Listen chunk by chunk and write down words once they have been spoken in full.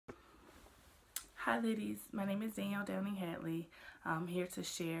Hi ladies, my name is Danielle Hadley. I'm here to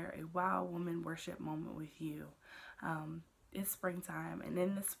share a wild woman worship moment with you. It's springtime, and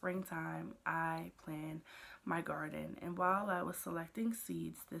in the springtime I plan my garden. And while I was selecting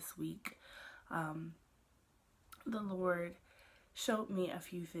seeds this week, the Lord showed me a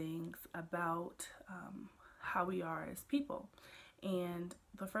few things about how we are as people. And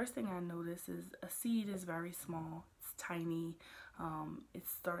the first thing I noticed is a seed is very small, it's tiny. It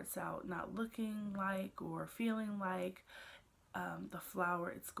starts out not looking like or feeling like the flower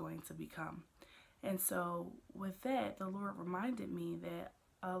it's going to become. And so, with that, the Lord reminded me that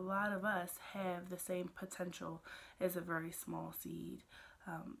a lot of us have the same potential as a very small seed.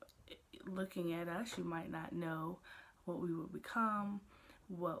 Um, Looking at us, you might not know what we will become,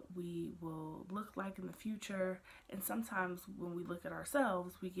 what we will look like in the future. And sometimes when we look at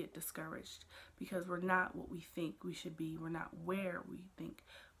ourselves, we get discouraged because we're not what we think we should be. We're not where we think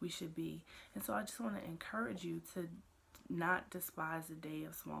we should be. And so I just want to encourage you to not despise the day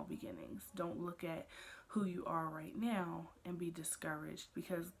of small beginnings. Don't look at who you are right now and be discouraged,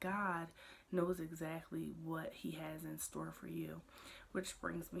 because God knows exactly what He has in store for you. Which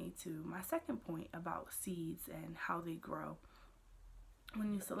brings me to my second point about seeds and how they grow.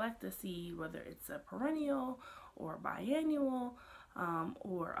 When you select a seed, whether it's a perennial or a biennial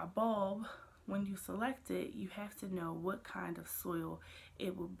or a bulb, when you select it, you have to know what kind of soil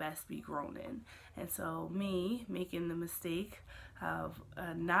it will best be grown in. And so me making the mistake of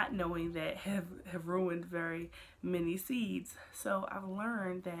not knowing that have ruined very many seeds. So I've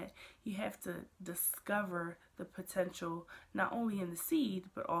learned that you have to discover the potential not only in the seed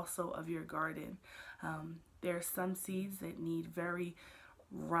but also of your garden. There are some seeds that need very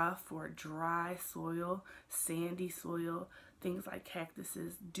rough or dry soil, sandy soil. Things like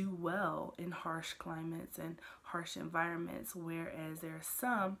cactuses do well in harsh climates and harsh environments, whereas there are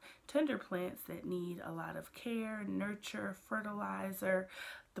some tender plants that need a lot of care, nurture, fertilizer,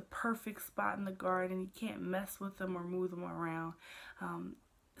 the perfect spot in the garden. You can't mess with them or move them around.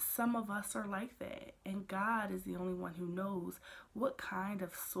 Some of us are like that, and God is the only one who knows what kind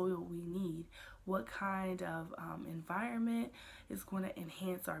of soil we need, what kind of environment is going to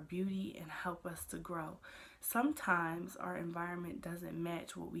enhance our beauty and help us to grow. Sometimes our environment doesn't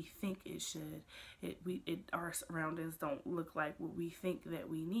match what we think it should. Our surroundings don't look like what we think that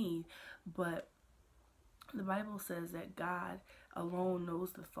we need, but the Bible says that God alone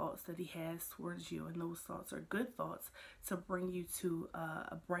knows the thoughts that He has towards you, and those thoughts are good thoughts to bring you to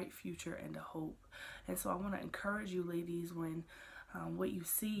a bright future and a hope. And so I want to encourage you, ladies, when what you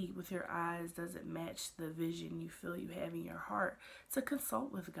see with your eyes doesn't match the vision you feel you have in your heart, to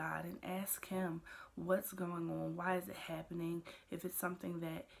consult with God and ask Him what's going on, why is it happening, if it's something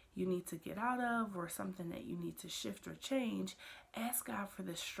that you need to get out of or something that you need to shift or change. Ask God for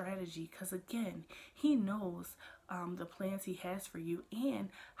the strategy, because again, He knows the plans He has for you and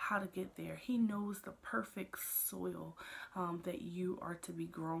how to get there. He knows the perfect soil that you are to be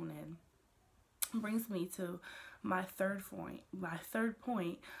grown in. Brings me to my third point,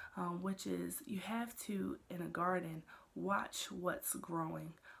 which is you have to, in a garden, watch what's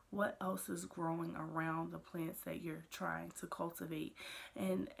growing. What else is growing around the plants that you're trying to cultivate?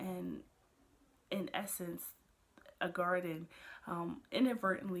 And in essence, a garden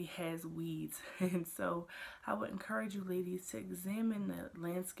inadvertently has weeds. And so I would encourage you, ladies, to examine the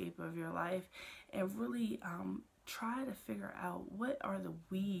landscape of your life and really try to figure out what are the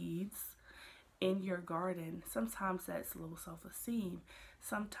weeds in your garden. Sometimes that's low self-esteem,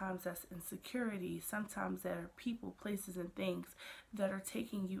 sometimes that's insecurity, sometimes that are people, places, and things that are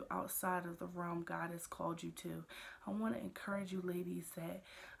taking you outside of the realm God has called you to. I want to encourage you, ladies, that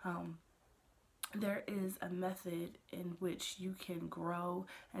there is a method in which you can grow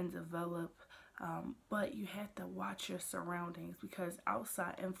and develop, but you have to watch your surroundings, because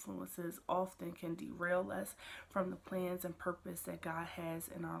outside influences often can derail us from the plans and purpose that God has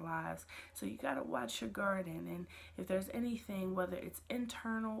in our lives. So you got to watch your garden, and if there's anything, whether it's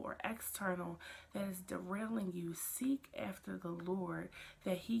internal or external, that is derailing you, seek after the Lord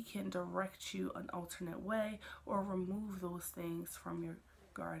that He can direct you an alternate way or remove those things from your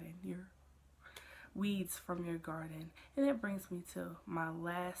garden, your weeds from your garden. And that brings me to my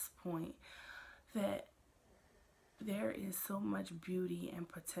last point, that there is so much beauty and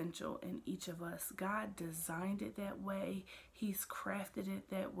potential in each of us. God designed it that way. He's crafted it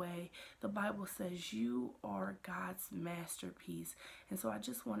that way. The Bible says you are God's masterpiece. And so I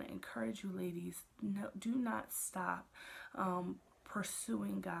just want to encourage you, ladies, do not stop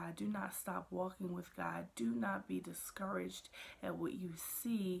pursuing God. Do not stop walking with God. Do not be discouraged at what you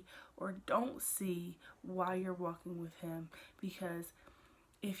see or don't see while you're walking with Him, because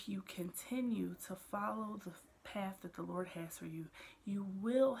if you continue to follow the path that the Lord has for you, you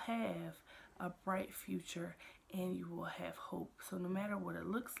will have a bright future and you will have hope. So no matter what it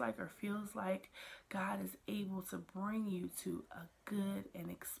looks like or feels like, God is able to bring you to a good and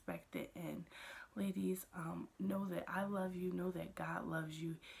expected end. Ladies, know that I love you. Know that God loves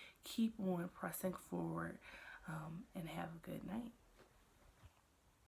you. Keep on pressing forward, and have a good night.